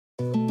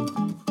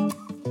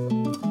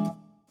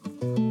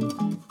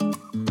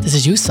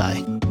This is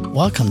Yusai.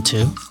 Welcome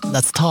to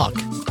Let's Talk,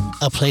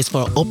 a place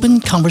for open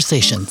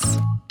conversations.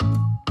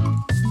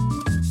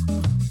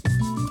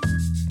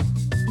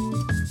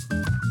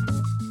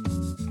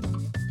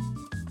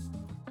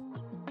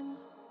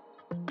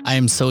 I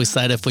am so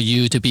excited for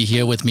you to be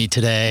here with me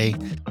today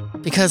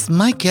because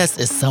my guest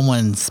is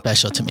someone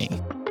special to me.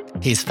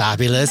 He's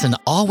fabulous and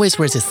always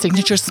wears his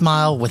signature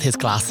smile with his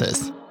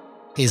glasses.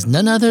 He's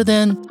none other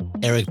than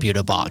Eric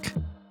Biederbach.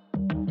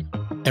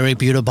 Eric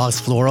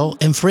Biederbach's floral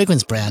and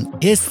fragrance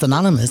brand is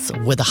synonymous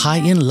with a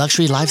high-end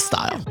luxury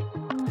lifestyle.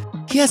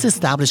 He has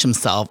established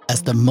himself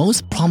as the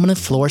most prominent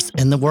florist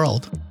in the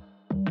world,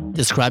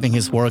 describing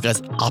his work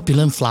as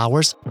opulent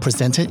flowers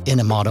presented in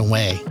a modern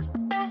way.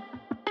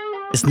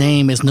 His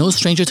name is no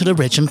stranger to the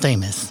rich and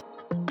famous.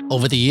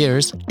 Over the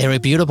years,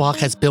 Eric Biederbach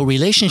has built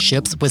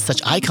relationships with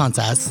such icons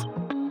as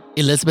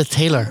Elizabeth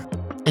Taylor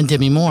and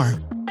Demi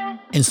Moore,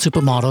 and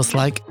supermodels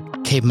like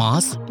Kate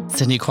Moss,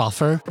 Cindy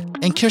Crawford,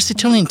 and Kirsty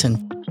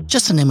Turlington,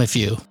 just to name a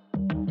few.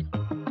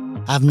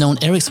 I've known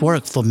Eric's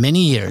work for many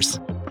years,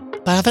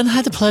 but I haven't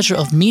had the pleasure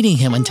of meeting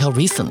him until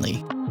recently,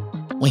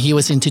 when he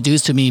was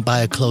introduced to me by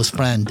a close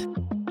friend.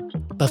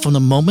 But from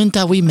the moment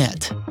that we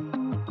met,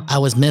 I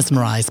was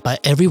mesmerized by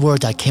every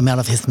word that came out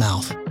of his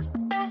mouth.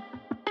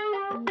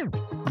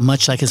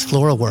 Much like his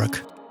floral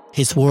work,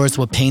 his words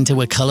were painted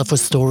with colorful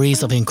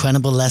stories of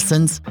incredible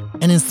lessons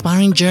and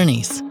inspiring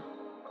journeys.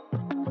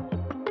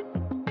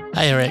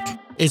 Hi, Eric.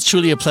 It's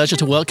truly a pleasure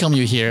to welcome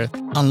you here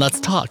on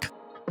Let's Talk.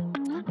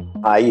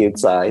 Hi,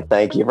 Yusai.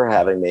 Thank you for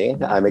having me.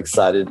 I'm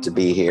excited to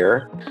be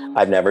here.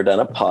 I've never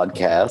done a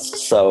podcast,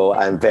 so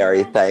I'm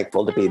very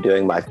thankful to be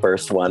doing my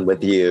first one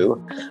with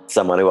you,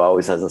 someone who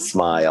always has a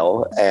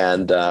smile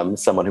and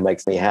someone who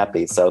makes me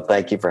happy. So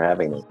thank you for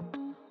having me.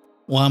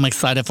 Well, I'm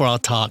excited for our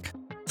talk.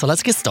 So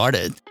let's get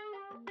started.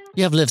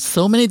 You have lived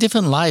so many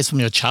different lives from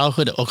your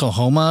childhood in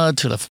Oklahoma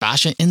to the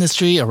fashion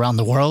industry around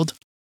the world.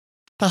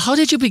 But how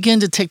did you begin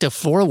to take the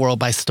floral world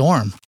by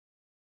storm?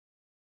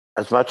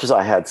 As much as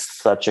I had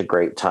such a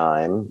great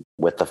time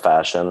with the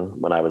fashion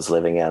when I was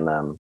living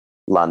in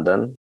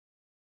London,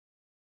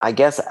 I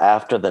guess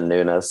after the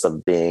newness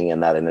of being in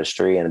that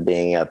industry and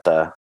being at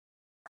the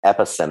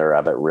epicenter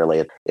of it,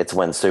 really, it's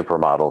when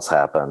supermodels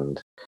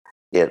happened.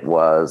 It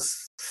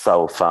was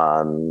so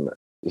fun,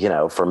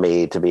 for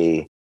me to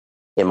be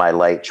in my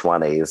late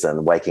 20s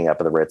and waking up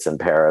at the Ritz in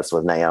Paris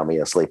with Naomi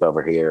asleep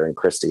over here and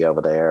Christy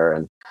over there.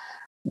 And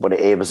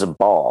it was a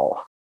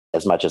ball,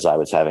 as much as I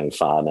was having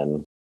fun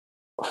and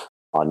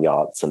on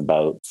yachts and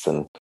boats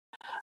and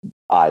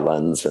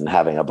islands and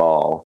having a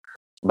ball.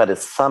 But at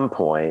some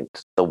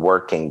point, the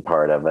working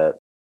part of it,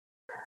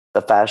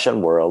 the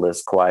fashion world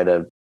is quite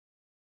a,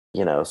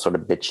 sort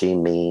of bitchy,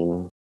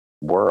 mean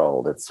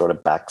world. It's sort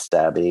of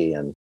backstabby.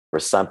 And for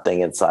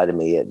something inside of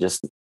me, it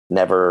just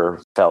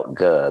never felt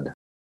good.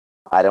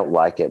 I don't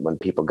like it when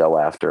people go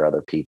after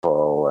other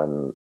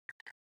people.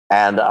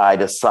 And I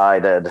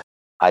decided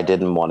I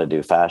didn't want to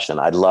do fashion.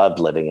 I loved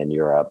living in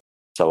Europe.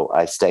 So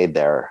I stayed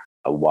there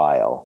a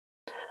while,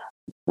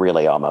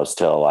 really almost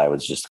till I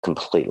was just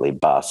completely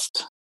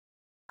bust.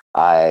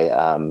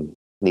 I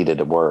needed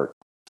to work.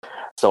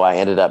 So I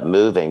ended up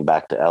moving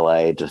back to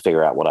LA to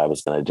figure out what I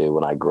was going to do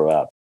when I grew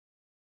up.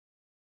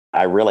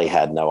 I really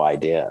had no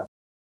idea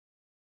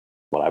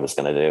what I was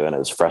going to do, and it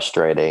was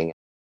frustrating.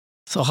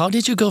 So how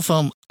did you go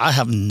from, I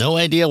have no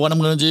idea what I'm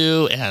going to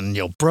do, and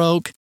you're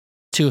broke,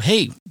 to,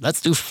 hey,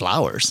 let's do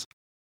flowers?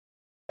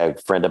 A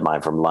friend of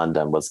mine from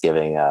London was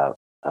giving a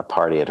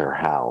party at her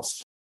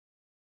house.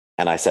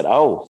 And I said,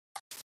 oh,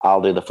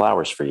 I'll do the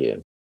flowers for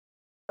you.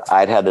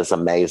 I'd had this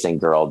amazing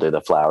girl do the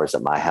flowers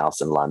at my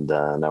house in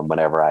London. And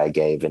whenever I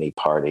gave any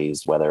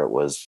parties, whether it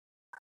was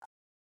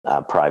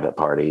private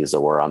parties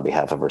or on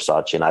behalf of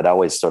Versace, and I'd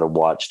always sort of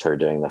watched her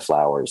doing the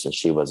flowers. And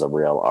she was a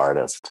real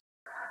artist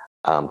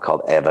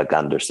called Eva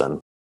Gunderson.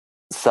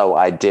 So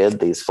I did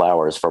these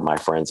flowers for my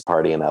friend's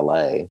party in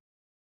LA.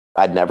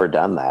 I'd never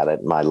done that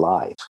in my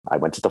life. I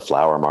went to the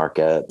flower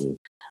market and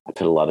I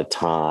put a lot of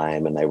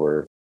time, and they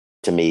were,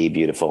 to me,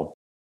 beautiful.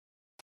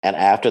 And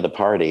after the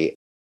party,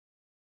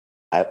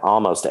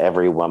 almost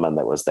every woman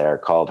that was there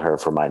called her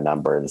for my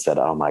number and said,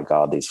 oh my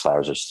God, these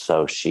flowers are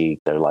so chic.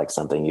 They're like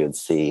something you'd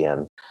see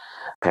in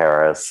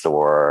Paris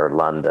or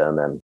London.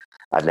 And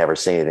I've never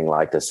seen anything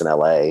like this in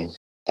LA.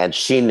 And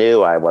she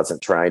knew I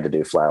wasn't trying to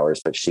do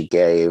flowers, but she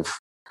gave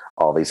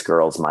all these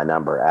girls my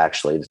number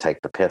actually to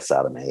take the piss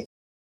out of me.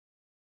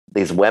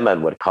 These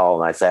women would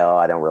call and I say, oh,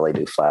 I don't really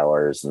do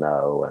flowers.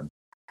 No.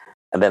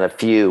 And then a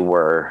few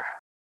were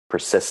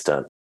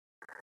persistent.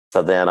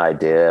 So then I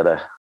did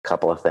a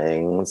couple of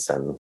things.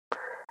 And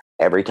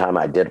every time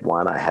I did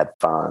one, I had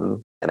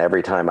fun. And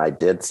every time I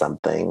did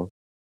something,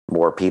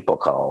 more people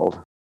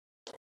called.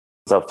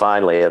 So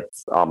finally,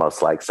 it's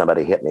almost like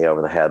somebody hit me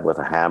over the head with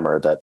a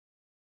hammer that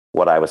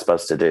what I was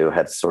supposed to do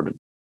had sort of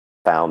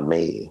found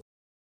me.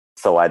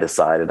 So I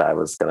decided I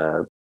was going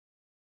to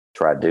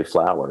try to do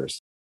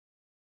flowers.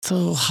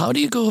 So how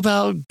do you go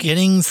about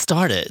getting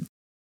started?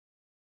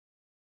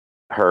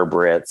 Herb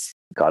Ritz,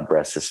 God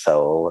rest his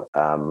soul,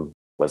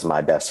 was my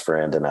best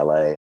friend in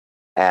LA.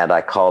 And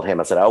I called him.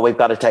 I said, "Oh, we've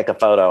got to take a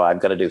photo. I'm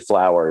going to do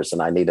flowers,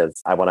 and I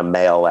want to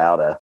mail out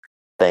a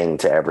thing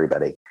to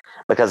everybody."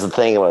 Because the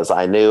thing was,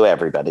 I knew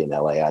everybody in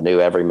LA. I knew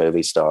every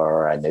movie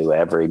star. I knew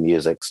every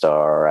music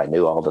star. I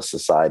knew all the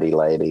society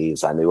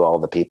ladies. I knew all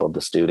the people at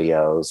the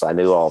studios. I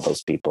knew all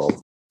those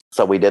people.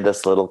 So we did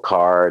this little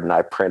card, and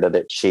I printed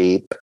it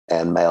cheap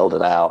and mailed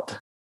it out.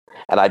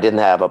 And I didn't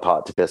have a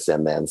pot to piss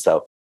in then.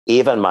 So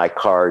even my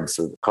cards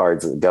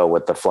that go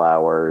with the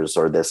flowers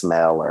or this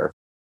mailer,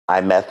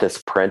 I met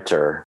this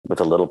printer with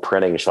a little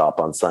printing shop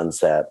on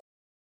Sunset.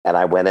 And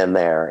I went in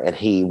there and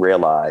he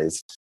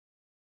realized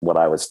what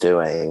I was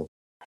doing.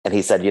 And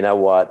he said, "You know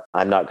what?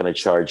 I'm not going to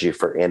charge you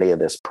for any of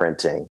this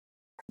printing.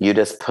 You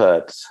just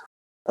put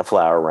a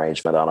flower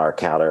arrangement on our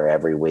counter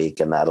every week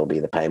and that'll be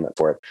the payment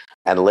for it."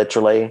 And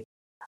literally,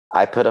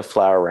 I put a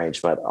flower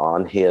arrangement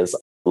on his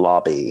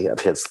lobby of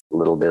his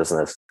little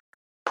business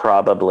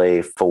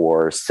probably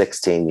for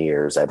 16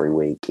 years every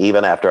week,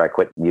 even after I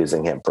quit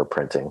using him for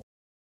printing.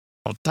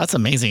 Oh, that's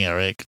amazing,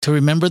 Eric. To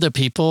remember the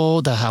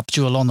people that helped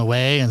you along the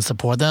way and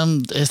support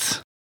them,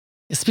 it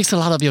speaks a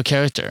lot of your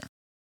character.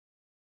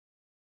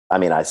 I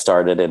mean, I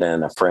started it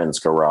in a friend's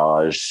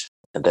garage,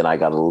 and then I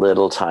got a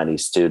little tiny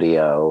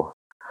studio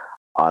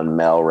on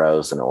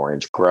Melrose and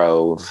Orange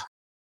Grove.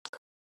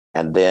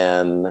 And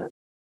then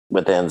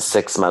within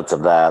 6 months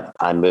of that,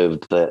 I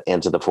moved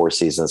into the Four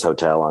Seasons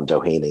Hotel on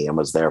Doheny and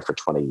was there for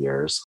 20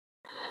 years.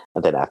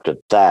 And then after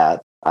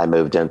that, I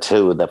moved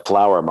into the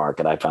flower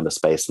market. I found a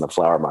space in the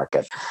flower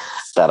market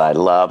that I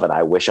love, and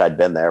I wish I'd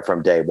been there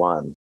from day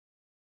one.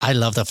 I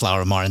love the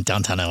flower mart in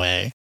downtown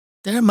LA.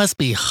 There must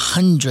be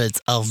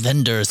hundreds of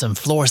vendors and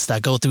florists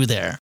that go through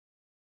there.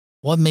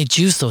 What made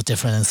you so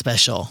different and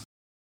special?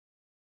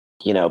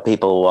 You know,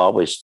 people will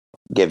always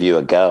give you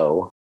a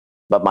go,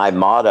 but my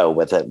motto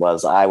with it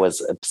was I was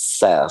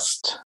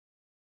obsessed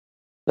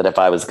that if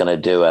I was going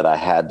to do it, I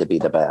had to be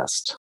the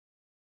best.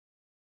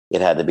 It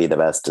had to be the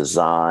best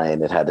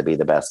design. It had to be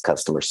the best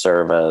customer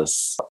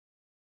service.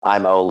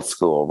 I'm old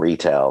school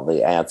retail.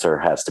 The answer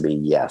has to be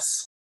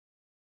yes.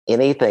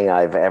 Anything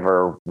I've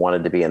ever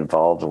wanted to be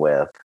involved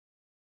with,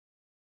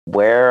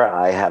 where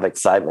I have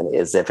excitement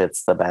is if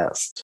it's the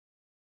best.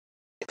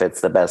 If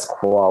it's the best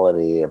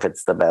quality, if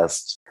it's the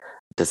best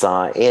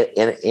design,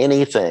 in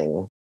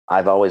anything,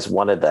 I've always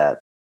wanted that.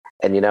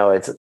 And, you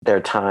know, there are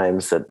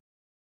times that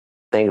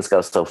things go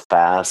so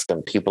fast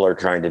and people are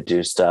trying to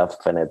do stuff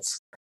and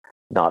it's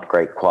not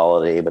great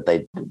quality, but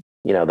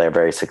they're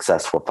very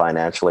successful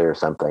financially or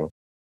something.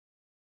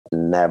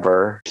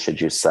 Never should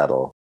you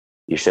settle.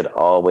 You should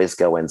always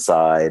go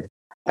inside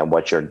and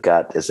what your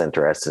gut is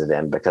interested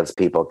in, because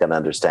people can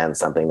understand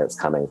something that's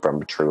coming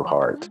from true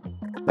heart,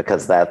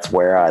 because that's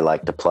where I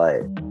like to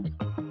play.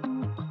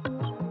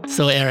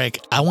 So Eric,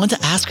 I want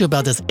to ask you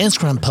about this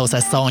Instagram post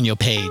I saw on your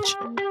page.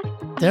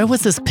 There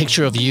was this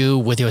picture of you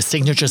with your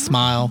signature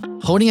smile,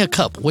 holding a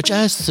cup, which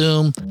I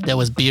assume there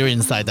was beer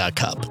inside that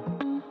cup,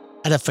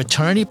 at a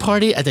fraternity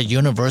party at the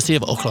University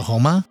of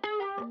Oklahoma?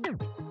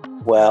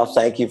 Well,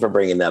 thank you for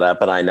bringing that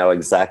up. And I know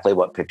exactly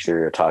what picture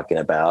you're talking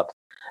about.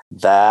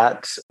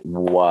 That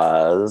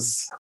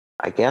was,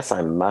 I guess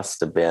I must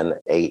have been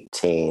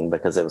 18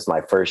 because it was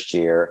my first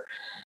year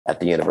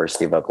at the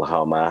University of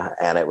Oklahoma.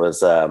 And it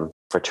was a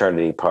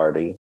fraternity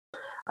party.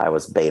 I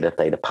was Beta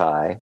Theta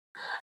Pi.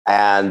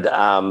 And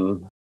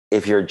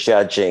if you're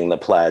judging the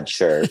plaid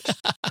shirt,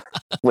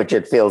 which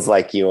it feels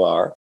like you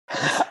are,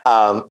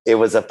 it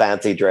was a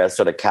fancy dress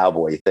sort of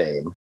cowboy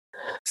theme.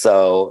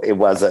 So it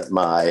wasn't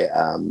my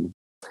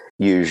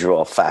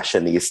usual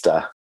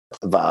fashionista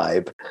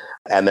vibe.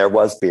 And there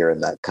was beer in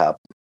that cup.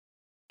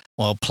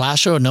 Well,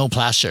 plaster or no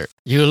plaster,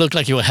 you look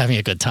like you were having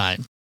a good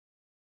time.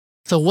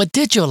 So what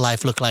did your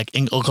life look like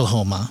in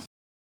Oklahoma?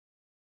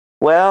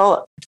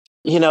 Well,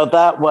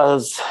 that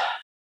was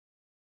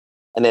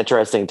an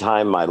interesting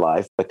time in my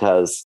life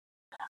because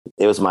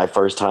it was my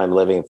first time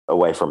living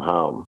away from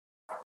home.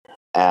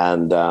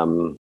 And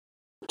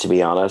to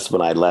be honest,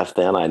 when I left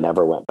then, I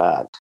never went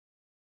back.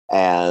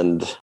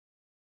 And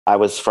I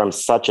was from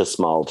such a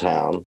small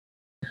town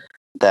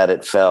that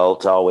it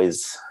felt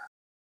always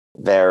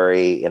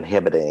very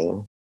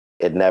inhibiting.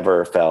 It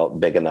never felt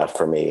big enough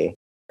for me.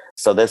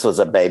 So this was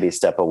a baby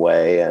step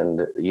away. And,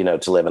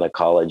 to live in a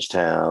college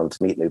town,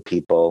 to meet new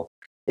people,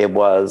 it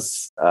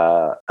was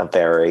a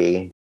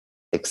very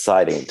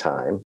exciting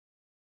time.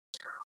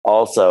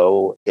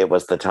 Also, it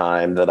was the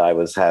time that I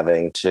was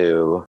having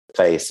to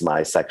face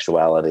my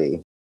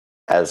sexuality.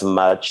 As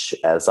much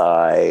as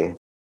I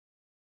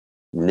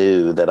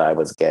knew that I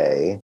was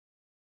gay,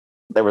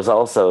 there was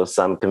also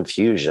some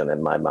confusion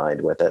in my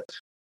mind with it.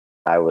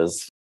 I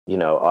was,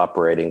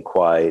 operating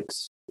quite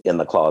in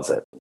the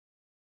closet.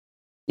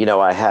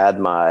 I had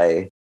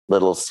my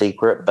little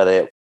secret,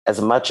 but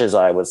as much as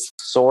I was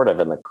sort of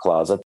in the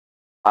closet,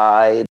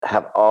 I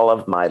have all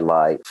of my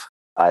life,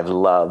 I've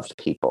loved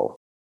people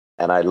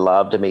and I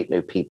love to meet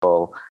new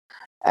people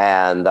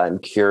and I'm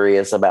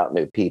curious about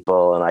new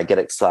people and I get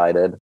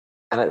excited.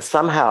 And it's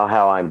somehow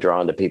how I'm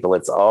drawn to people.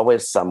 It's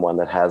always someone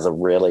that has a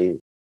really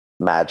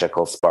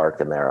magical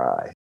spark in their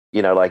eye,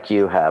 like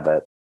you have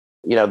it.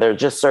 There's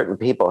just certain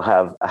people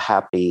have a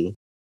happy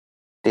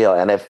deal.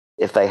 And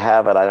if they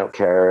have it, I don't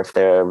care if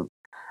they're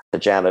the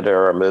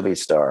janitor or a movie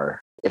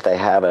star. If they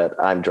have it,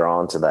 I'm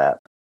drawn to that.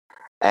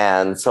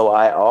 And so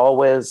I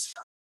always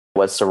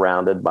was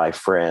surrounded by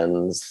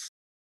friends.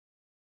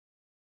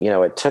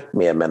 It took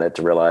me a minute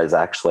to realize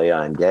actually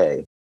I'm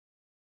gay.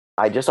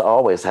 I just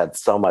always had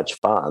so much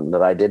fun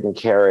that I didn't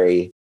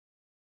carry,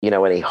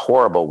 any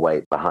horrible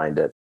weight behind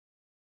it.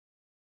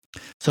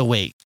 So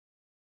wait,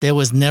 there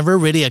was never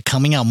really a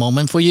coming out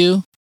moment for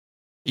you?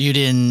 You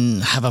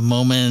didn't have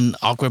a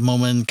awkward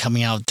moment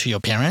coming out to your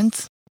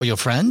parents or your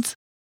friends?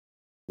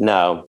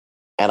 No.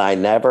 And I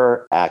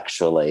never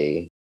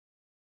actually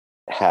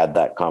had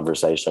that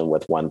conversation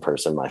with one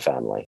person in my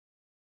family.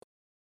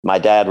 My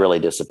dad really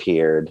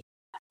disappeared.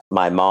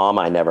 My mom,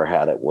 I never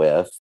had it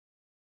with.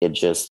 It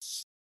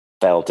just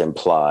felt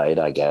implied,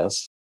 I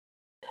guess.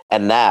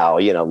 And now,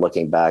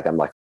 looking back, I'm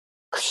like,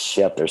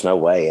 shit, there's no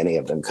way any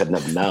of them couldn't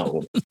have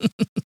known.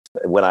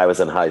 When I was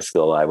in high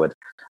school,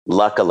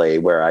 luckily,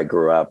 where I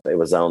grew up, it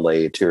was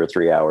only 2 or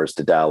 3 hours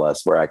to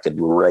Dallas, where I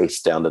could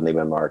race down to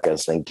Neiman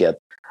Marcus and get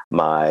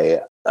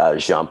my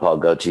Jean Paul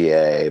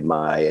Gaultier,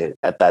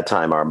 at that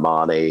time,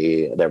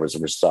 Armani. There was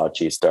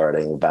Versace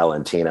starting.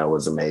 Valentino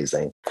was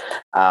amazing.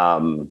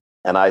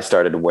 And I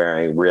started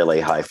wearing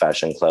really high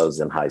fashion clothes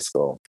in high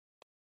school.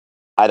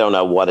 I don't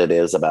know what it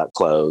is about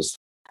clothes,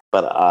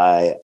 but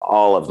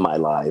all of my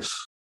life,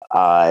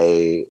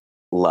 I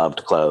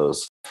loved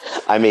clothes.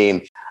 I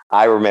mean,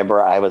 I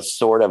remember I was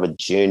sort of a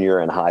junior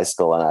in high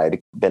school and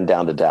I'd been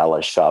down to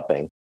Dallas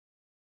shopping.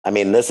 I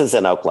mean, this is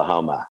in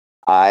Oklahoma.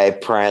 I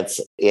pranced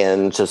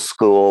into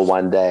school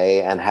one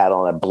day and had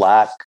on a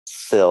black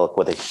silk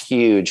with a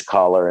huge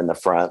collar in the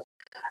front,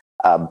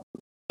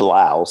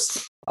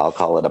 blouse. I'll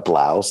call it a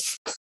blouse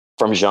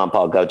from Jean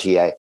Paul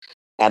Gaultier.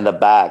 And the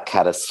back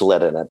had a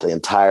slit in it. The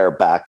entire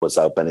back was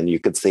open and you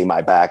could see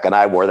my back. And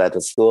I wore that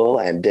to school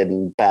and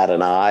didn't bat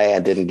an eye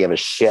and didn't give a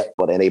shit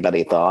what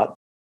anybody thought.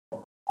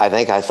 I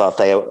think I thought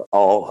they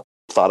all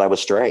thought I was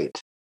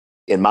straight.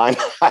 In my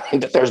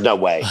mind, there's no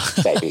way,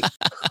 baby.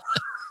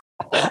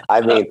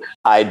 I mean,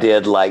 I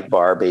did like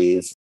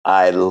Barbies.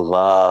 I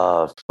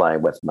loved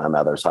playing with my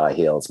mother's high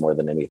heels more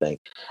than anything.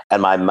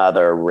 And my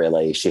mother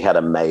she had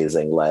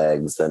amazing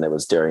legs. And it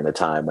was during the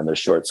time when there's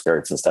short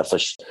skirts and stuff. So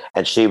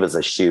she was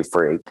a shoe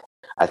freak.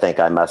 I think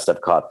I must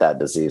have caught that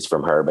disease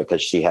from her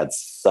because she had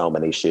so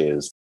many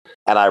shoes.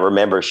 And I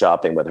remember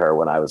shopping with her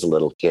when I was a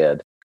little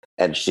kid.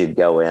 And she'd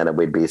go in and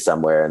we'd be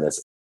somewhere and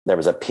there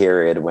was a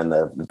period when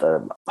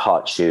the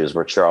hot shoes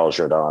were Charles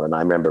Jourdan. And I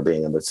remember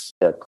being in this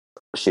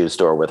shoe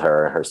store with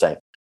her and her saying,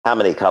 "How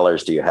many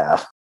colors do you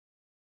have?"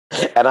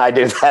 And I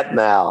do that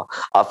now.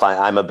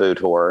 I'm a boot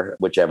whore,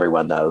 which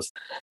everyone knows.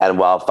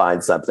 And I'll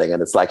find something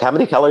and it's like, "How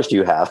many colors do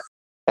you have?"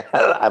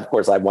 Of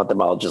course, I want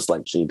them all just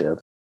like she did.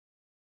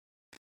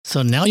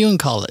 So now you're in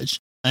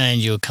college and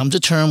you come to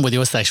terms with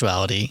your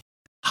sexuality.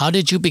 How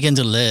did you begin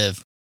to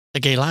live a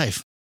gay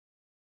life?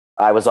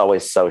 I was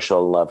always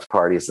social, loved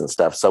parties and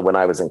stuff. So when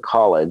I was in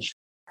college,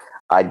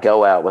 I'd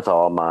go out with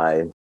all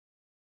my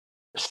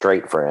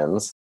straight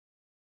friends.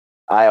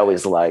 I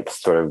always liked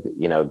sort of,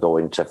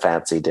 going to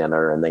fancy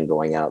dinner and then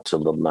going out to a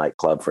little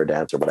nightclub for a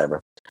dance or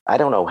whatever. I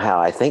don't know how.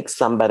 I think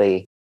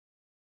somebody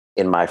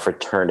in my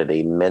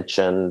fraternity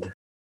mentioned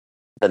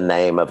the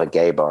name of a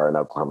gay bar in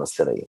Oklahoma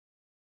City.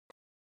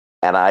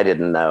 And I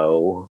didn't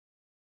know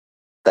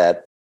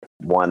that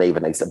one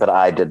even existed, but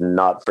I did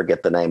not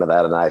forget the name of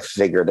that. And I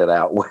figured it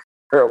out where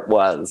it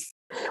was.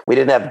 We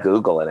didn't have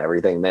Google and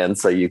everything then,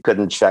 so you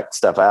couldn't check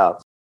stuff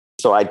out.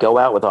 So I'd go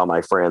out with all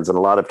my friends, and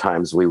a lot of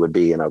times we would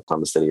be in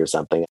Oklahoma City or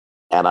something,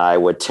 and I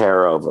would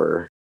tear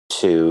over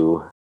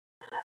to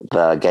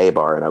the gay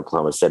bar in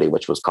Oklahoma City,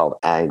 which was called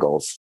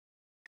Angles.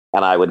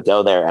 And I would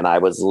go there, and I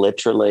was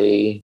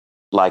literally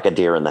like a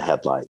deer in the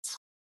headlights.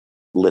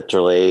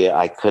 Literally,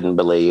 I couldn't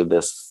believe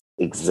this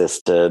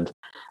existed.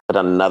 But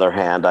on the other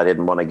hand, I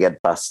didn't want to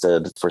get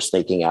busted for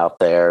sneaking out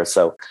there.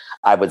 So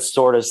I would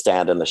sort of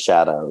stand in the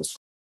shadows,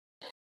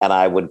 and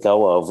I would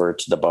go over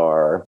to the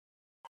bar.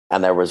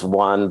 And there was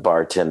one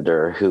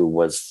bartender who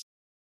was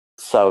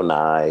so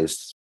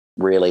nice,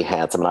 really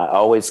handsome. And I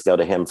always go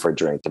to him for a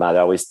drink and I'd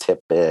always tip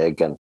big.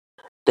 And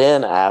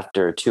then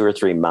after 2 or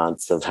 3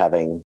 months of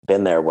having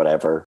been there,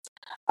 whatever,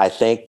 I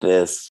think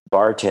this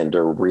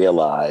bartender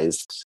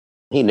realized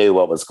he knew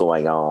what was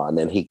going on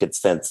and he could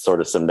sense sort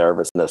of some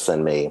nervousness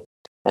in me.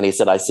 And he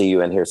said, "I see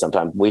you in here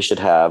sometime. We should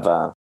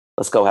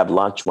let's go have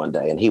lunch one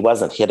day." And he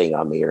wasn't hitting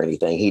on me or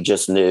anything. He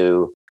just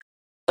knew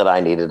that I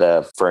needed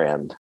a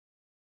friend.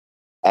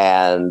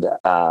 And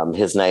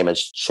his name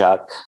is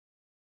Chuck.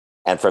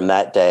 And from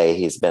that day,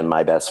 he's been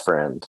my best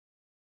friend.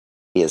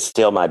 He is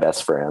still my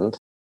best friend.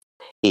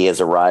 He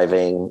is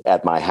arriving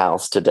at my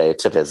house today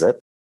to visit.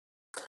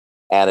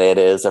 And it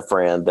is a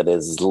friend that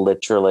is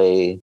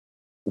literally,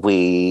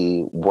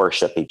 we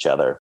worship each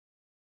other.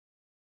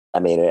 I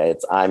mean,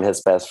 I'm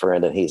his best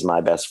friend and he's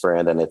my best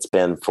friend. And it's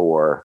been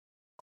for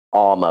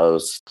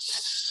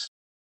almost,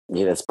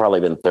 it's probably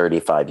been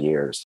 35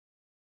 years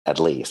at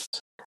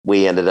least.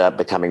 We ended up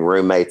becoming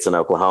roommates in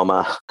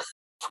Oklahoma.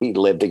 We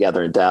lived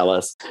together in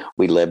Dallas.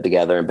 We lived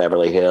together in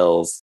Beverly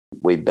Hills.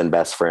 We've been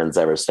best friends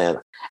ever since.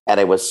 And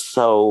it was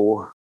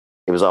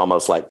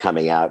almost like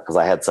coming out because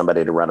I had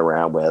somebody to run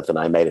around with and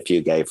I made a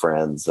few gay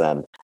friends.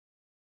 And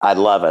I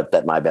love it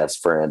that my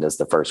best friend is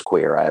the first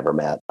queer I ever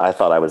met. I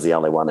thought I was the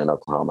only one in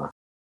Oklahoma.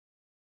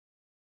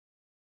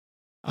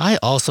 I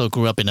also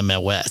grew up in the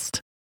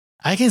Midwest.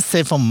 I can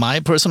say from my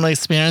personal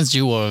experience,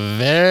 you were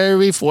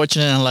very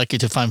fortunate and lucky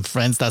to find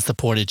friends that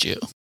supported you.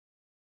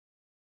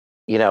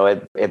 You know,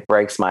 it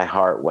breaks my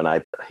heart when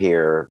I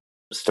hear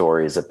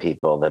stories of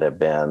people that have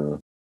been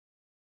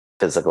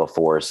physical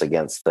force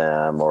against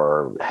them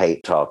or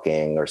hate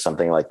talking or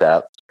something like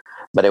that.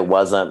 But it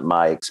wasn't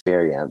my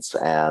experience.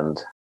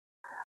 And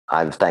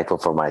I'm thankful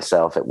for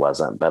myself it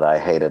wasn't, but I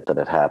hate it that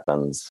it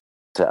happens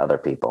to other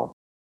people.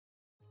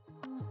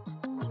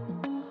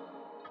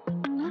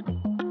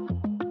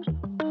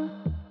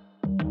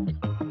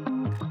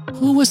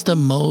 Who was the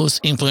most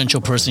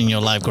influential person in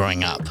your life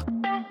growing up?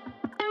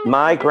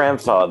 My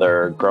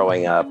grandfather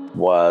growing up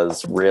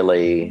was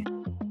really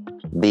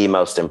the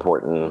most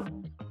important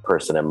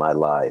person in my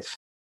life.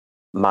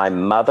 My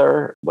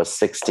mother was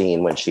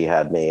 16 when she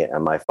had me,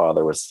 and my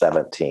father was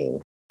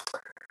 17.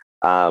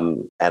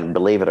 And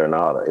believe it or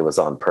not, it was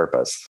on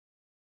purpose.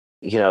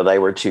 You know, they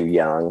were too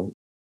young.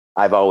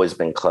 I've always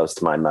been close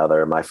to my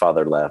mother. My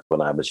father left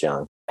when I was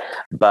young.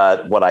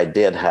 But what I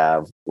did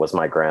have was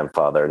my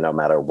grandfather, no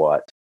matter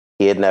what.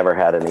 He had never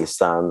had any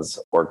sons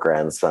or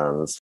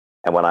grandsons.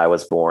 And when I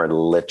was born,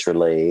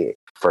 literally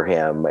for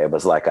him, it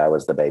was like I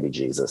was the baby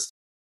Jesus.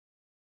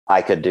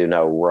 I could do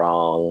no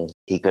wrong.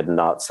 He could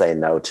not say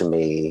no to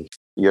me.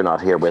 You're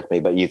not here with me,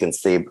 but you can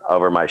see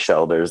over my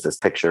shoulders this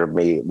picture of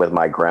me with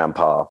my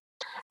grandpa.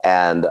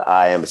 And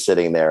I am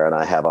sitting there and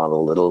I have on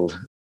a little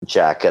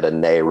jacket, a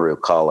Nehru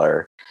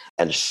collar,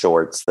 and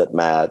shorts that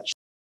match.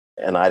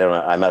 And I don't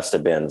know, I must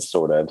have been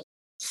sort of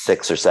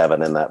 6 or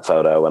 7 in that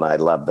photo, and I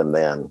loved them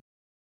then.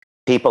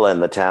 People in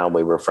the town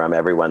we were from,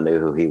 everyone knew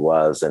who he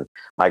was. And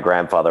my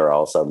grandfather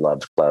also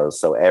loved clothes.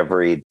 So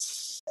every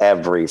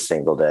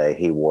single day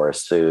he wore a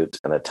suit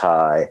and a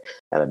tie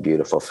and a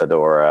beautiful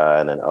fedora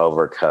and an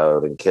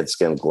overcoat and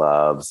kidskin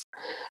gloves.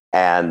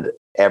 And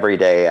every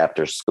day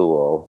after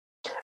school,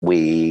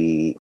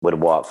 we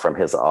would walk from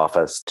his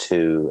office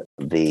to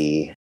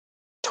the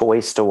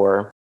toy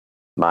store,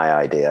 my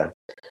idea,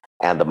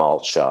 and the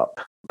malt shop.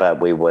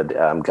 But we would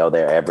go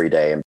there every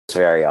day. And it's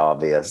very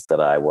obvious that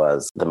I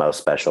was the most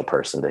special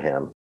person to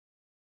him.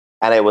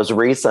 And it was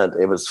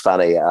recent. It was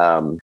funny.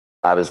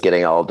 I was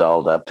getting all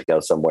dolled up to go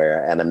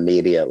somewhere. And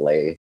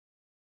immediately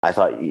I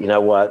thought, you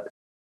know what?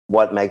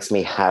 What makes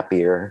me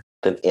happier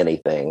than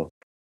anything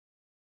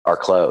are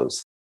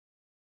clothes.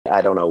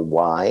 I don't know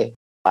why.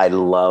 I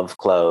love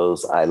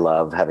clothes. I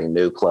love having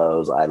new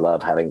clothes. I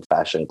love having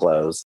fashion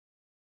clothes.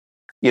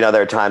 You know,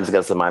 there are times it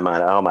goes in my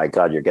mind, oh my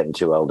God, you're getting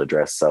too old to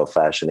dress so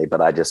fashiony,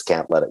 but I just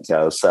can't let it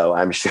go. So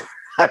I'm sure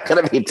I'm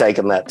going to be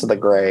taking that to the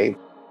grave.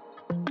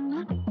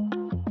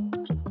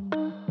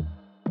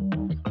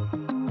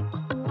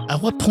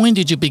 At what point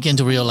did you begin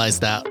to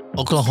realize that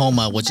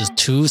Oklahoma was just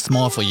too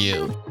small for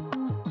you?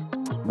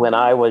 When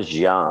I was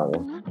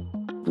young,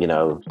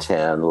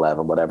 10,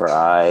 11, whatever,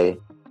 I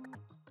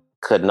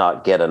could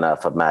not get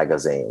enough of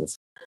magazines.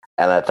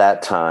 And at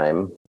that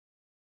time,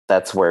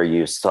 that's where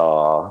you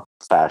saw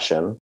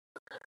fashion.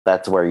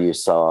 That's where you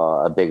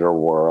saw a bigger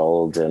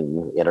world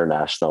and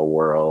international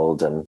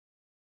world. And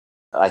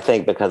I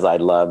think because I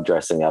love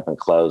dressing up in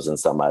clothes and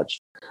so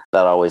much,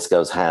 that always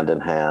goes hand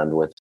in hand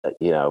with,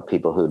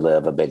 people who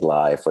live a big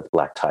life with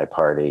black tie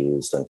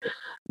parties and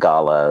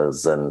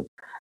galas and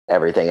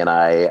everything.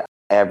 And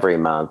every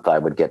month I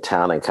would get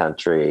Town and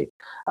Country,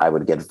 I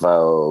would get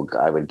Vogue,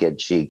 I would get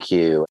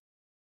GQ.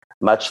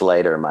 Much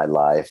later in my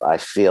life, I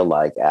feel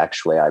like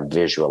actually I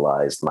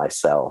visualized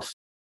myself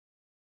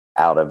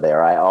out of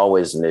there. I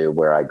always knew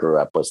where I grew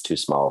up was too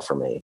small for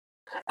me.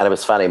 And it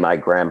was funny, my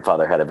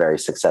grandfather had a very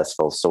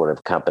successful sort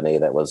of company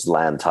that was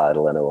land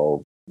title and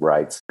old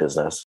rights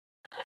business.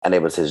 And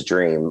it was his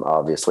dream,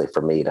 obviously,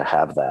 for me to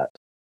have that.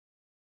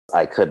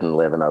 I couldn't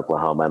live in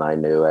Oklahoma, and I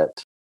knew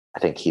it. I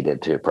think he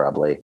did too,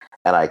 probably.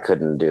 And I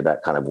couldn't do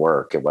that kind of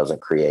work. It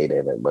wasn't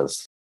creative. It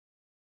was,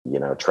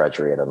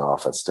 treasury at an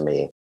office to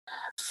me.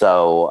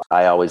 So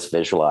I always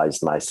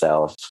visualized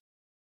myself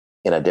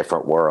in a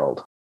different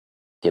world.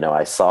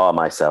 I saw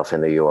myself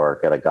in New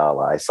York at a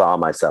gala. I saw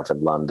myself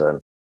in London,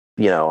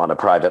 on a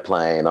private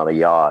plane, on a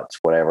yacht,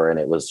 whatever. And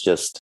it was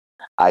just,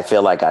 I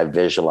feel like I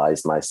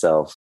visualized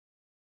myself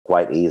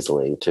quite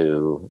easily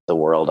to the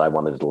world I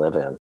wanted to live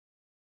in.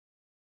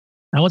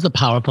 That was a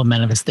powerful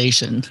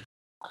manifestation.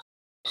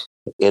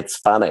 It's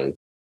funny.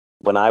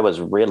 When I was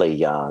really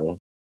young,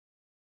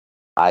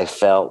 I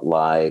felt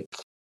like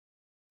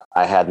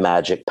I had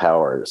magic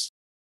powers.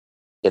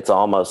 It's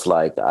almost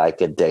like I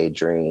could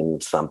daydream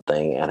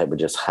something and it would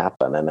just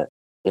happen. And,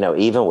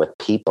 even with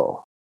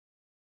people,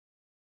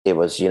 it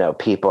was,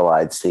 people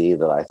I'd see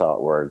that I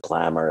thought were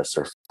glamorous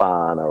or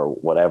fun or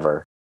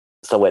whatever.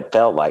 So it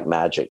felt like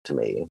magic to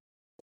me.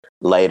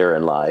 Later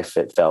in life,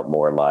 it felt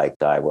more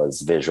like I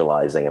was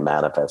visualizing and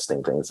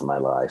manifesting things in my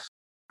life.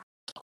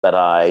 But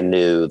I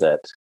knew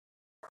that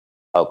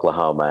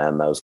Oklahoma and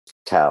those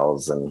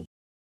cows and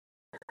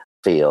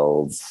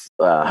fields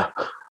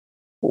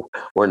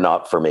were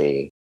not for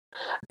me.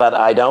 But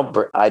I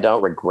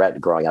don't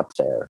regret growing up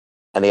there.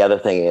 And the other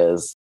thing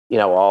is,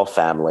 all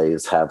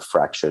families have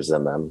fractures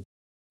in them.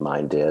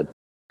 Mine did.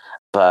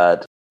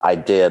 But I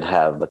did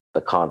have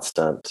the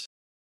constant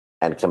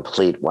and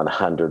complete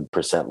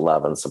 100%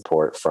 love and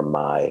support from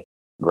my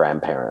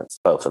grandparents,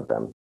 both of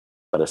them,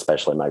 but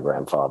especially my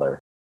grandfather.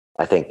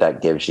 I think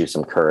that gives you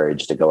some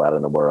courage to go out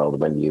in the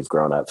world when you've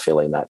grown up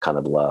feeling that kind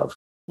of love.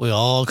 We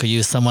all could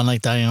use someone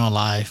like that in our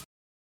life.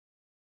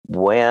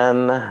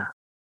 When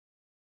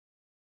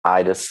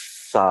I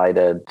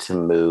decided to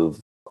move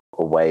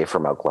away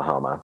from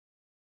Oklahoma,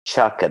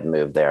 Chuck had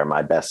moved there,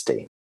 my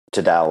bestie,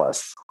 to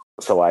Dallas.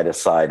 So I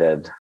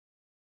decided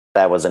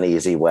that was an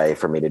easy way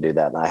for me to do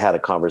that. And I had a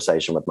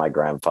conversation with my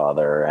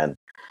grandfather and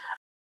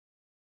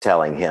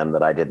telling him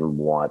that I didn't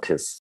want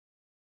his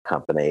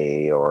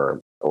company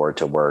or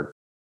to work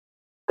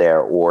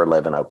there or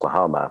live in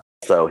Oklahoma.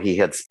 So he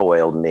had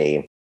spoiled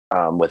me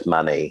with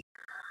money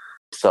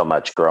so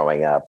much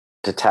growing up.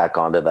 To tack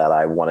onto that,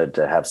 I wanted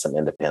to have some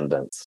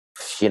independence.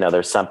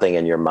 There's something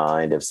in your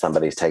mind if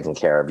somebody's taking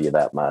care of you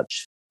that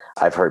much.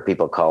 I've heard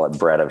people call it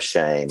bread of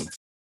shame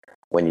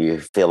when you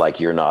feel like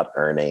you're not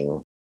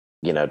earning,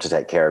 to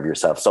take care of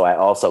yourself. So I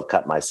also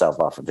cut myself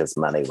off of his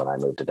money when I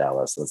moved to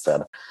Dallas and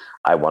said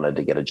I wanted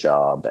to get a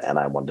job and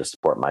I wanted to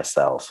support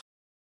myself.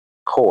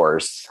 Of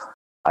course,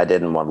 I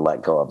didn't want to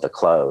let go of the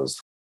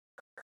clothes.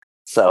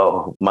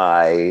 So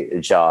my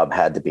job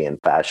had to be in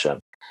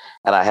fashion.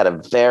 And I had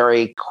a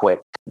very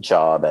quick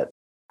job at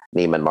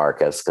Neiman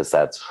Marcus because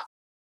that's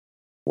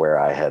where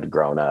I had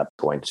grown up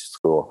going to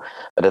school.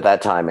 But at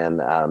that time in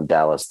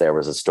Dallas, there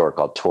was a store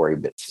called Tory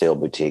Steele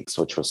Boutiques,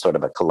 which was sort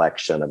of a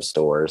collection of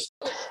stores.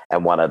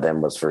 And one of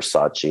them was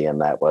Versace,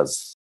 and that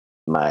was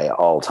my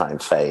all-time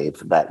fave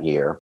that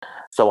year.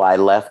 So I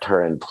left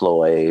her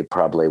employ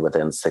probably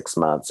within 6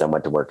 months and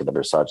went to work at the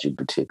Versace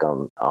boutique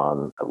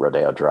on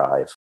Rodeo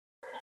Drive.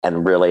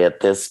 And really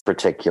at this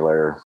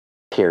particular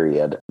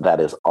period,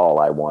 that is all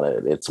I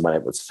wanted. It's when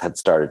it had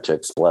started to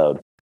explode.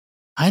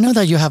 I know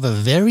that you have a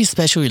very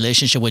special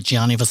relationship with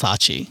Gianni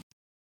Versace.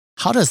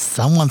 How does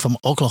someone from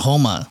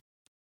Oklahoma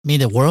meet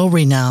the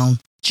world-renowned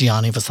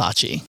Gianni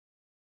Versace?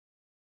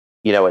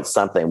 It's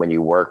something when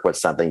you work with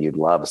something you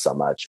love so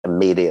much,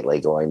 immediately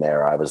going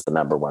there, I was the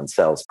number one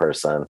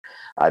salesperson.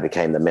 I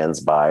became the men's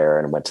buyer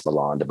and went to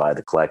Milan to buy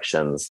the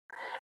collections.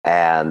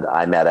 And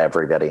I met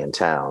everybody in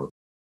town.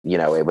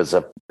 It was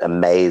an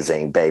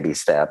amazing baby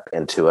step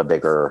into a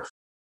bigger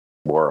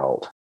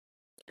world.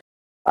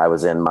 I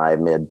was in my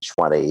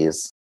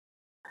mid-20s.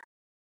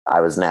 I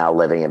was now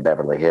living in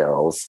Beverly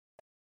Hills.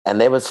 And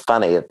it was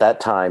funny, at that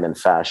time in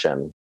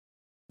fashion,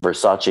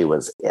 Versace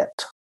was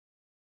it.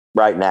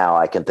 Right now,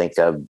 I can think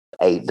of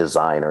 8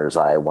 designers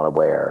I want to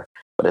wear.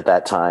 But at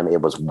that time,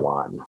 it was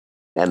one.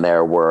 And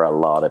there were a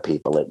lot of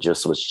people. It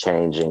just was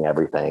changing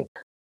everything.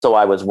 So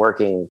I was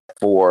working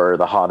for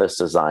the hottest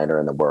designer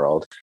in the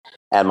world.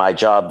 And my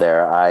job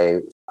there,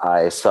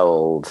 I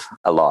sold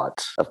a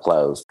lot of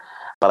clothes.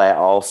 But I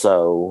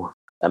also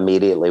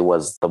immediately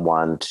was the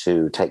one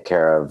to take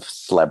care of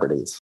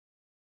celebrities.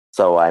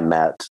 So I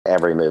met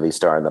every movie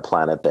star on the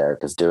planet there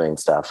because doing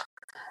stuff.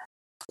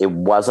 It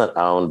wasn't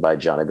owned by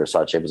Gianni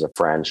Versace. It was a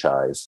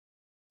franchise.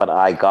 But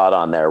I got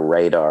on their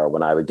radar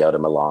when I would go to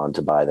Milan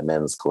to buy the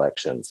men's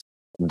collections.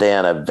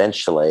 Then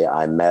eventually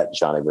I met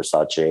Gianni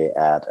Versace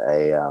at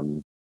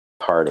a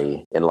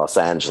party in Los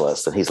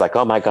Angeles. And he's like,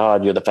 "Oh my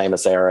God, you're the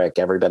famous Eric.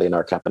 Everybody in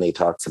our company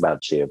talks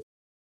about you."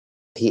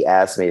 He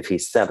asked me if he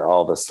sent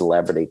all the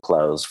celebrity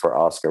clothes for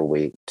Oscar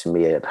week to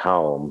me at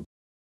home,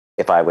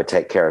 if I would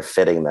take care of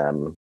fitting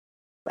them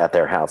at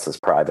their houses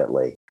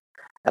privately.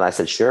 And I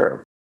said,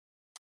 sure.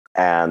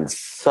 And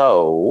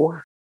so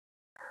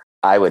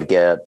I would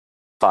get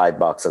 5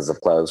 boxes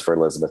of clothes for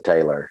Elizabeth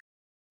Taylor,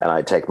 and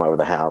I'd take them over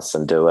the house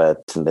and do it.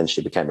 And then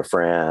she became a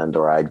friend,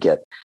 or I'd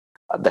get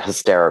the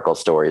hysterical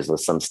stories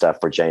with some stuff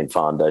for Jane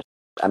Fonda.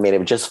 I mean, it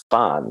was just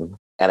fun.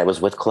 And it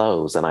was with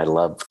clothes, and I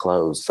loved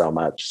clothes so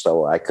much.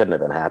 So I couldn't have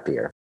been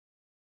happier.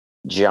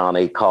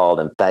 Gianni called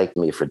and thanked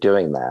me for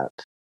doing that.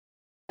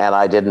 And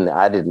I didn't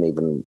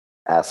even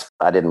ask,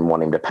 I didn't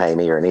want him to pay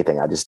me or anything.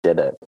 I just did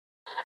it.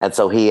 And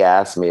so he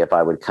asked me if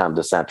I would come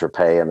to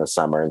Saint-Tropez in the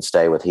summer and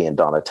stay with he and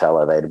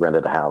Donatella. They'd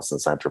rented a house in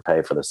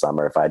Saint-Tropez for the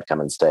summer. If I'd come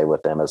and stay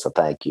with them as a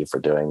thank you for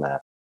doing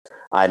that.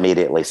 I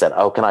immediately said,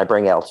 "Oh, can I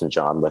bring Elton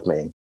John with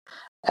me?"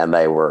 And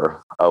they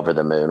were over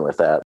the moon with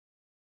that.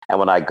 And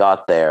when I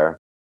got there,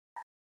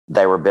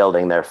 they were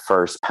building their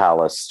first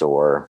Palace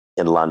store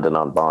in London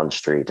on Bond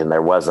Street. And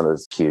there wasn't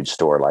a huge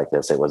store like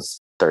this. It was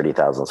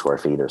 30,000 square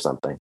feet or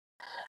something.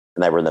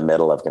 And they were in the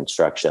middle of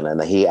construction.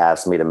 And he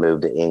asked me to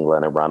move to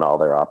England and run all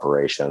their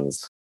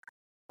operations.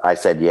 I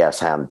said yes,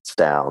 hands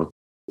down.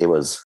 It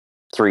was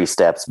 3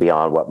 steps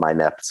beyond what my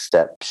next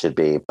step should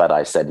be, but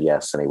I said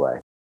yes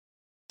anyway.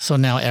 So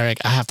now, Eric,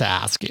 I have to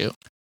ask you,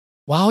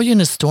 While you're in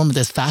the storm of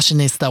this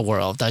fashionista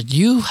world that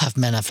you have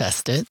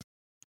manifested,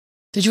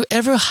 did you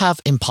ever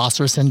have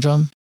imposter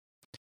syndrome?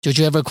 Did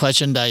you ever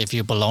question that if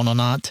you belong or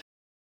not?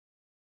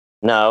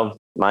 No,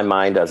 my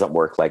mind doesn't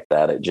work like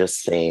that. It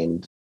just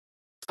seemed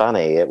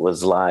funny. It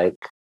was like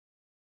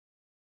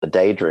the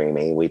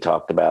daydreaming we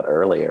talked about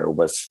earlier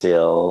was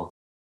still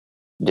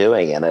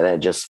doing it, and it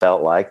just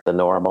felt like the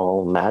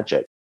normal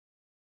magic.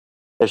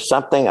 There's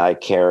something I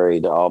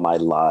carried all my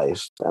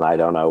life, and I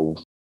don't know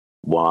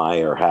why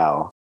or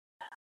how,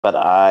 but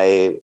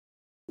I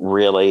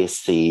really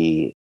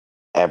see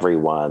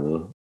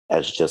everyone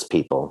as just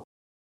people.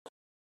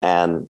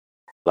 And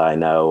I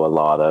know a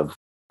lot of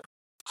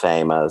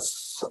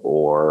famous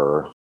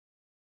or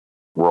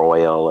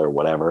royal or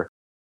whatever,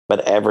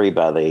 but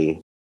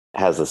everybody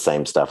has the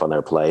same stuff on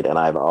their plate. And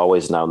I've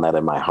always known that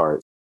in my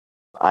heart.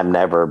 I've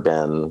never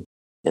been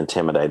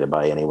intimidated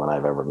by anyone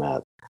I've ever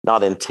met.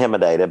 Not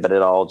intimidated, but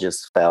it all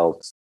just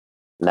felt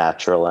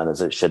natural and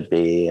as it should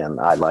be. And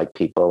I like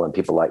people and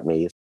people like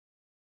me.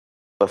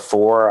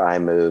 Before I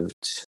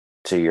moved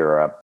to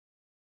Europe,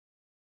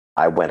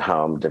 I went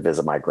home to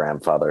visit my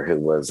grandfather, who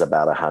was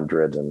about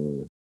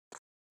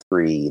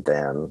 103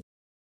 then,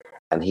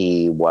 and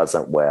he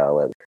wasn't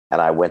well.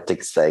 And I went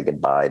to say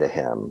goodbye to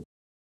him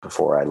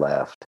before I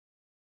left.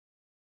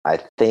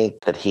 I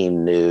think that he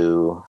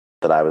knew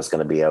that I was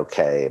going to be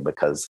okay,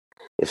 because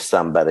if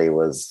somebody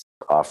was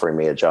offering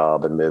me a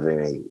job and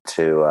moving me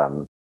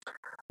to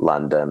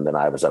London, then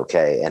I was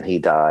okay. And he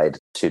died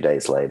 2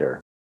 days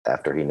later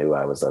after he knew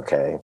I was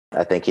okay.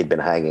 I think he'd been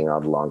hanging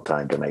on a long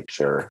time to make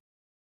sure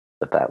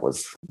that that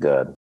was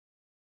good.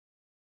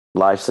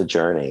 Life's a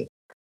journey.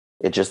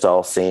 It just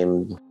all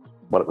seemed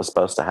what it was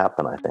supposed to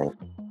happen, I think.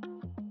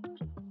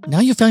 Now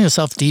you found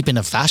yourself deep in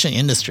the fashion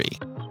industry.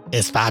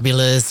 It's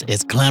fabulous,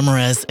 it's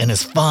glamorous, and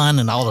it's fun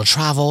and all the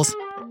travels.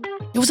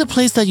 It was a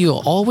place that you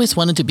always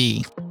wanted to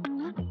be,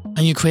 and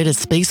you created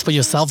space for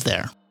yourself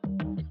there.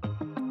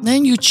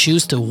 Then you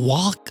choose to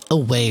walk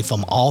away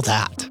from all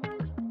that.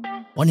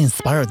 What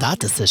inspired that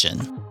decision?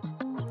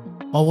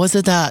 Or was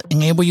it that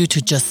enabled you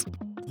to just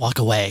walk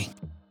away?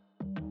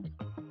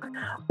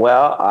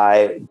 Well,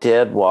 I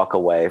did walk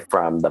away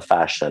from the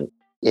fashion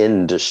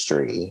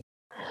industry,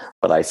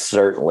 but I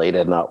certainly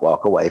did not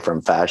walk away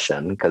from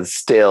fashion, because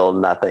still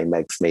nothing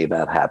makes me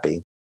that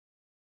happy.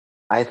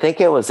 I think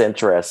it was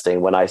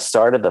interesting when I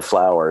started the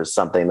flowers.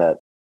 Something that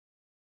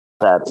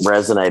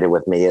resonated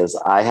with me is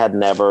I had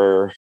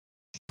never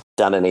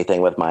done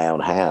anything with my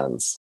own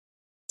hands,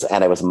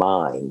 and it was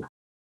mine.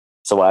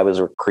 So I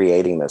was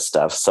creating this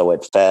stuff. So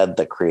it fed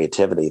the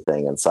creativity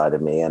thing inside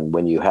of me. And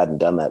when you hadn't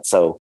done that,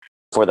 so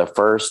for the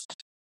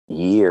first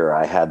year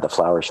I had the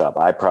flower shop,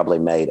 I probably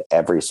made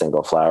every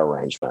single flower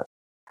arrangement.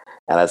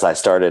 And as I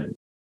started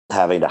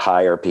having to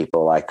hire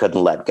people, I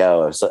couldn't let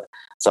go. If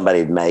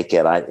somebody'd make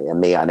it, I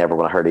never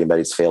want to hurt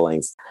anybody's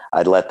feelings.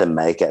 I'd let them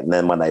make it. And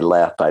then when they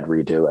left, I'd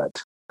redo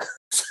it.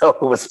 So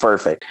it was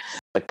perfect.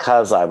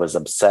 Because I was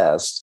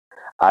obsessed,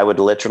 I would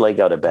literally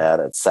go to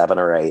bed at 7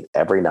 or 8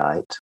 every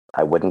night.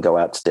 I wouldn't go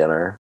out to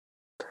dinner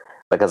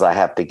because I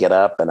have to get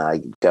up and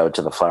I go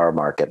to the flower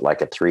market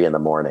like at 3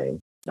 a.m.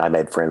 I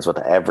made friends with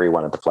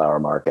everyone at the flower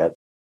market.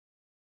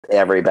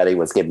 Everybody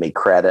was giving me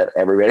credit.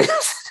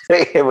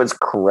 It was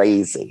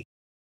crazy,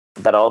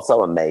 but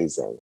also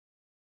amazing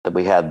that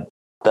we had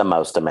the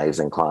most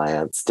amazing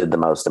clients, did the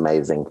most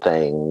amazing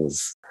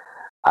things.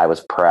 I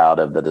was proud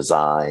of the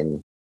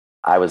design.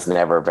 I was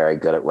never very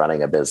good at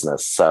running a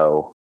business,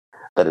 so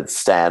that it's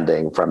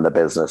standing from the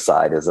business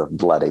side is a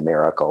bloody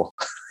miracle.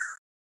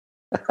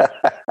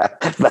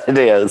 But it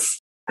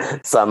is.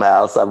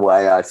 Somehow, some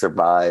way, I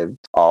survived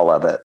all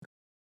of it.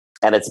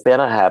 And it's been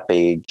a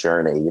happy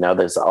journey. You know,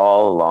 there's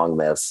all along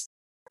this.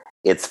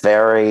 It's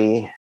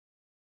very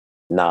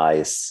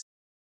nice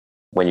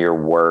when your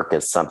work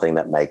is something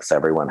that makes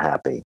everyone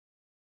happy.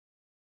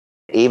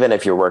 Even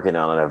if you're working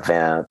on an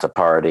event, a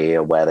party,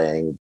 a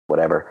wedding,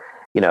 whatever,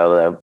 you know,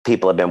 the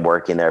people have been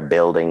working there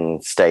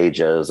building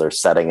stages or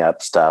setting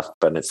up stuff,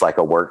 and it's like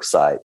a work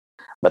site.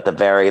 But the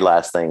very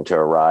last thing to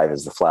arrive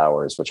is the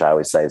flowers, which I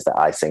always say is the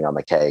icing on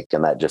the cake,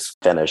 and that just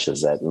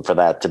finishes it. And for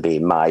that to be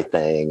my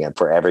thing, and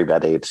for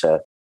everybody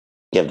to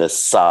give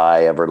this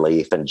sigh of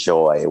relief and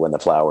joy when the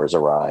flowers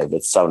arrive,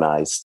 it's so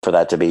nice for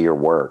that to be your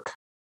work.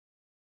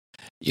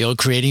 You're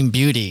creating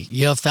beauty.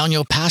 You have found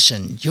your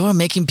passion. You're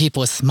making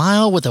people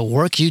smile with the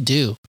work you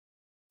do.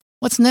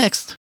 What's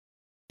next?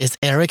 Is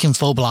Eric in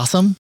full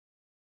blossom?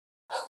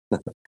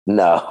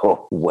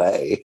 No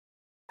way.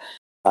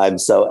 I'm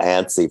so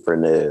antsy for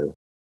new.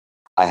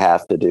 I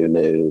have to do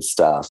new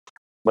stuff.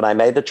 When I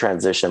made the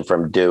transition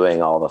from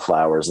doing all the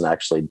flowers and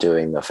actually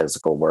doing the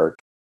physical work,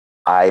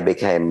 I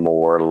became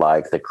more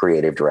like the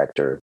creative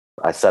director.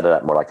 I set it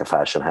up more like a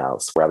fashion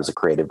house where I was a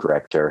creative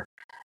director.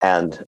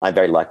 And I'm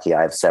very lucky.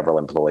 I have several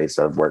employees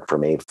that have worked for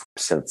me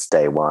since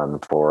day one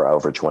for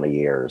over 20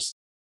 years.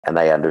 And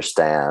they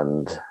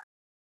understand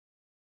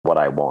what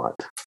I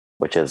want,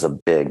 which is a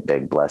big,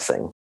 big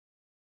blessing.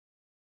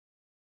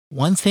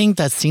 One thing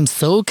that seems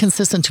so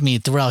consistent to me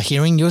throughout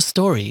hearing your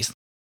stories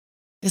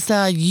is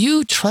that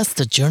you trust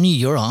the journey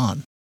you're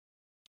on.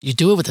 You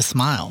do it with a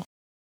smile.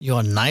 You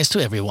are nice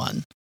to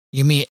everyone.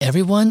 You meet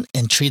everyone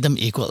and treat them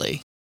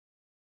equally.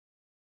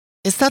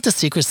 Is that the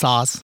secret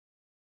sauce?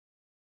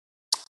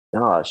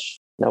 Gosh,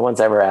 no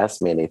one's ever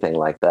asked me anything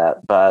like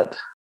that, but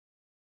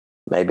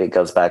maybe it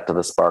goes back to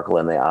the sparkle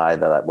in the eye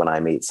that when I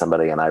meet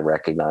somebody and I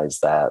recognize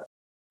that.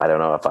 I don't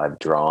know if I've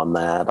drawn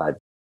that, I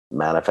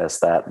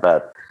manifest that,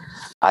 but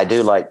I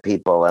do like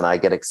people and I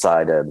get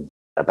excited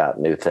about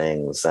new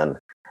things. And,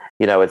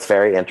 it's a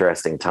very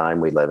interesting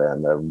time we live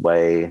in. The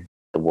way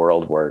the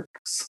world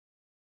works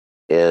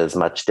is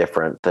much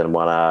different than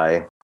when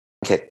I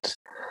kicked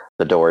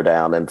the door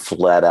down and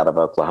fled out of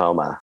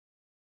Oklahoma.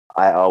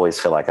 I always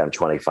feel like I'm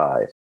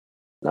 25,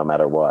 no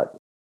matter what.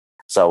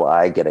 So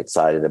I get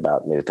excited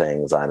about new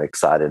things. I'm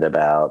excited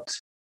about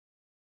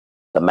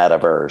the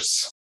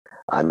metaverse.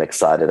 I'm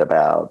excited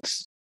about,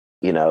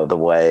 the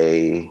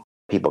way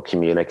people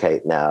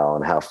communicate now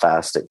and how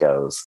fast it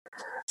goes.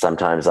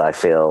 Sometimes I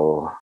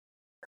feel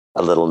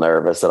a little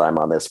nervous that I'm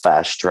on this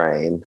fast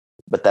train,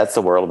 but that's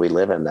the world we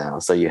live in now.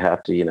 So you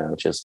have to,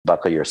 just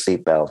buckle your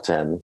seatbelt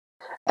in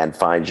and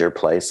find your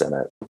place in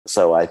it.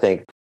 So I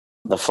think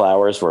the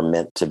flowers were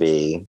meant to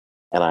be,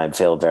 and I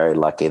feel very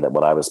lucky that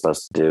what I was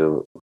supposed to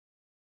do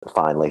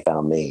finally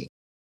found me.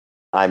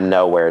 I'm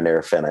nowhere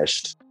near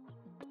finished.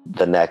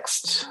 The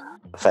next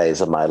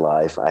phase of my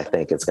life, I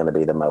think it's going to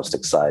be the most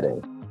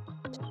exciting.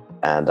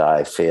 And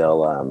I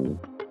feel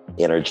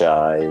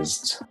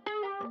energized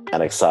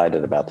and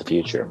excited about the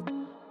future.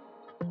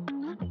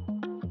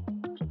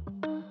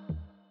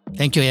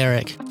 Thank you,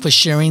 Eric, for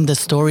sharing the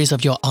stories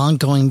of your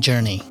ongoing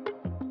journey.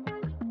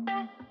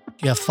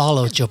 You have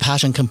followed your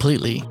passion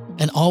completely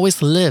and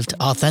always lived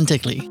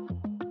authentically.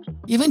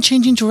 Even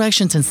changing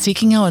directions and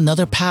seeking out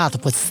another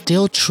path was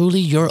still truly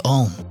your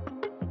own.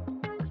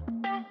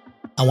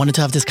 I wanted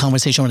to have this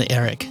conversation with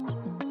Eric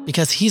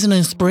because he's an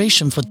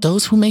inspiration for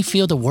those who may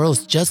feel the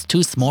world's just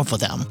too small for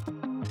them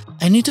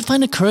and need to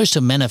find the courage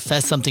to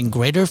manifest something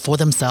greater for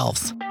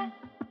themselves.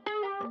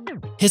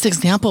 His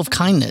example of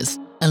kindness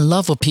and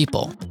love for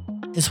people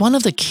is one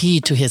of the key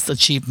to his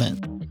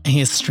achievement, and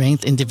his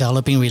strength in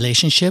developing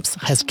relationships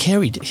has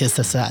carried his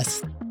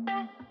success.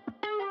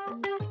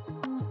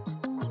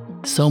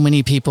 So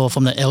many people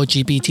from the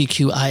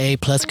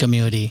LGBTQIA+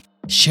 community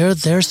share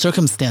their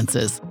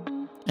circumstances,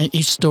 and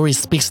each story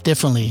speaks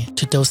differently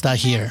to those that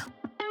hear.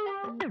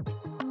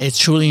 It's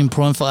truly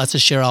important for us to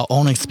share our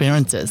own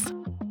experiences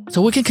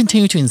so we can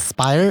continue to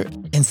inspire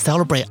and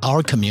celebrate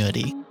our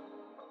community.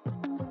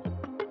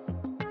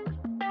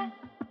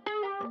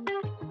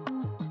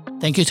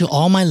 Thank you to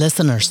all my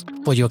listeners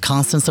for your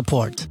constant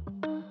support.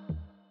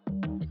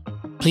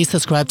 Please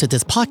subscribe to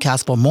this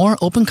podcast for more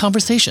open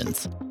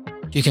conversations.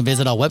 You can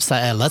visit our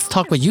website at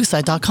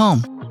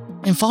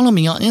letstalkwithusai.com and follow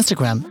me on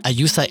Instagram at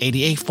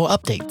usai88 for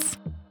updates.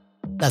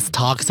 Let's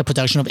Talk is a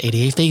production of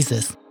 88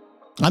 Phases.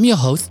 I'm your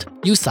host,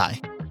 Usai,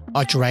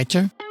 art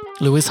director,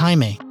 Louis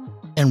Jaime,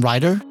 and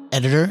writer,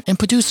 editor, and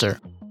producer,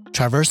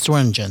 Trevor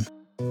Swearingen.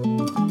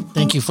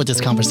 Thank you for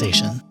this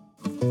conversation.